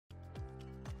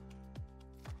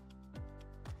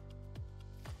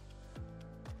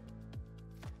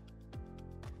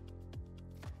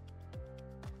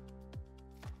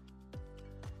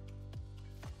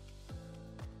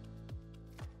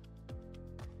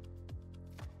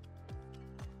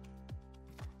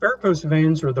Varicose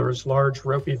veins are those large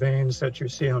ropey veins that you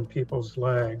see on people's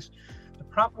legs. The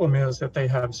problem is that they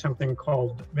have something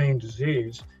called vein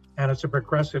disease, and it's a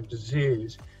progressive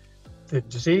disease. The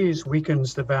disease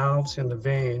weakens the valves in the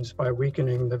veins by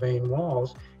weakening the vein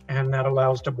walls, and that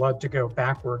allows the blood to go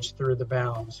backwards through the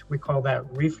valves. We call that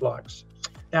reflux.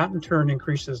 That in turn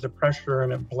increases the pressure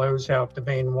and it blows out the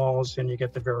vein walls and you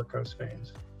get the varicose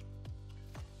veins.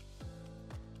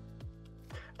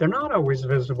 They're not always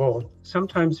visible.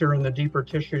 Sometimes they're in the deeper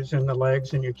tissues in the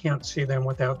legs and you can't see them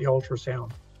without the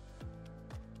ultrasound.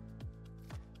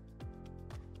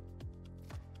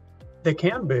 They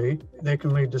can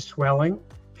lead to swelling,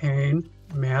 pain,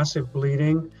 massive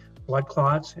bleeding, blood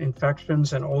clots,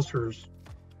 infections, and ulcers.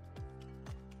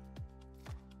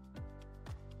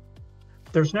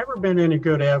 There's never been any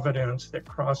good evidence that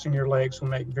crossing your legs will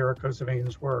make varicose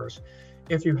veins worse.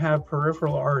 If you have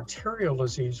peripheral arterial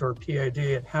disease or PAD,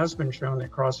 it has been shown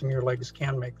that crossing your legs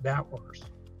can make that worse.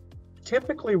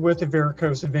 Typically with the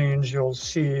varicose veins, you'll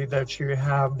see that you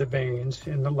have the veins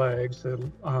in the legs,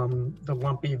 the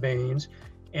lumpy veins,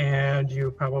 and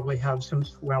you probably have some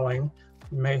swelling.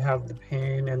 You may have the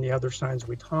pain and the other signs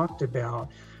we talked about.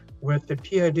 With the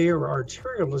PID or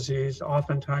arterial disease,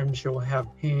 oftentimes you'll have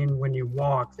pain when you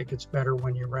walk that gets better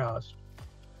when you rest.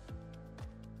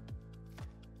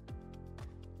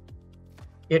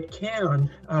 It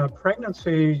can.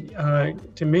 Pregnancy,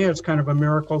 to me, it's kind of a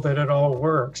miracle that it all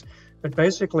works. But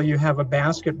basically, you have a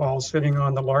basketball sitting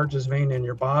on the largest vein in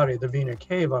your body, the vena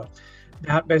cava.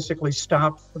 That basically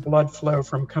stops the blood flow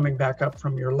from coming back up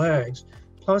from your legs.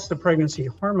 Plus, the pregnancy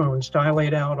hormones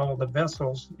dilate out all the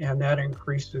vessels, and that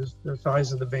increases the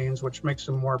size of the veins, which makes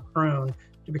them more prone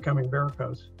to becoming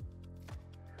varicose.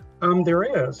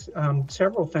 There is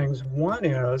several things. One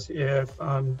is if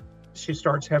she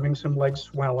starts having some leg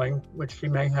swelling, which she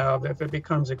may have. If it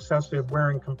becomes excessive,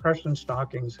 wearing compression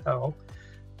stockings help.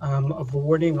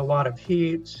 Avoiding a lot of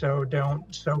heat, so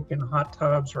don't soak in hot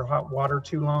tubs or hot water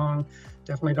too long.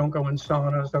 Definitely don't go in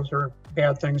saunas. Those are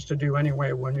bad things to do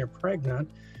anyway when you're pregnant.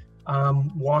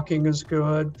 Walking is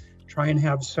good. Try and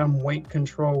have some weight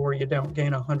control where you don't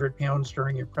gain 100 pounds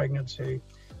during your pregnancy.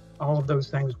 All of those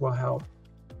things will help.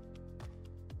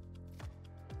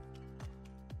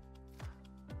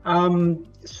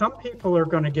 Some people are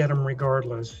going to get them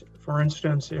regardless. For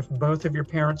instance, if both of your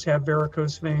parents have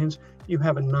varicose veins, you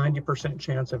have a 90%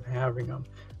 chance of having them.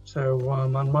 So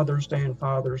on Mother's Day and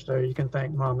Father's Day, you can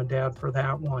thank Mom and Dad for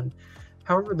that one.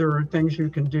 However, there are things you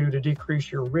can do to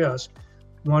decrease your risk.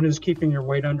 One is keeping your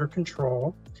weight under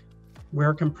control.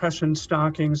 Wear compression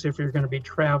stockings if you're going to be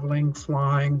traveling,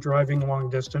 flying, driving long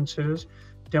distances.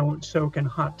 Don't soak in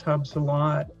hot tubs a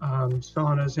lot.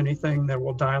 Saunas, anything that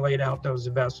will dilate out those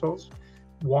vessels.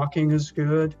 Walking is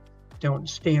good. Don't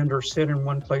stand or sit in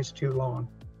one place too long.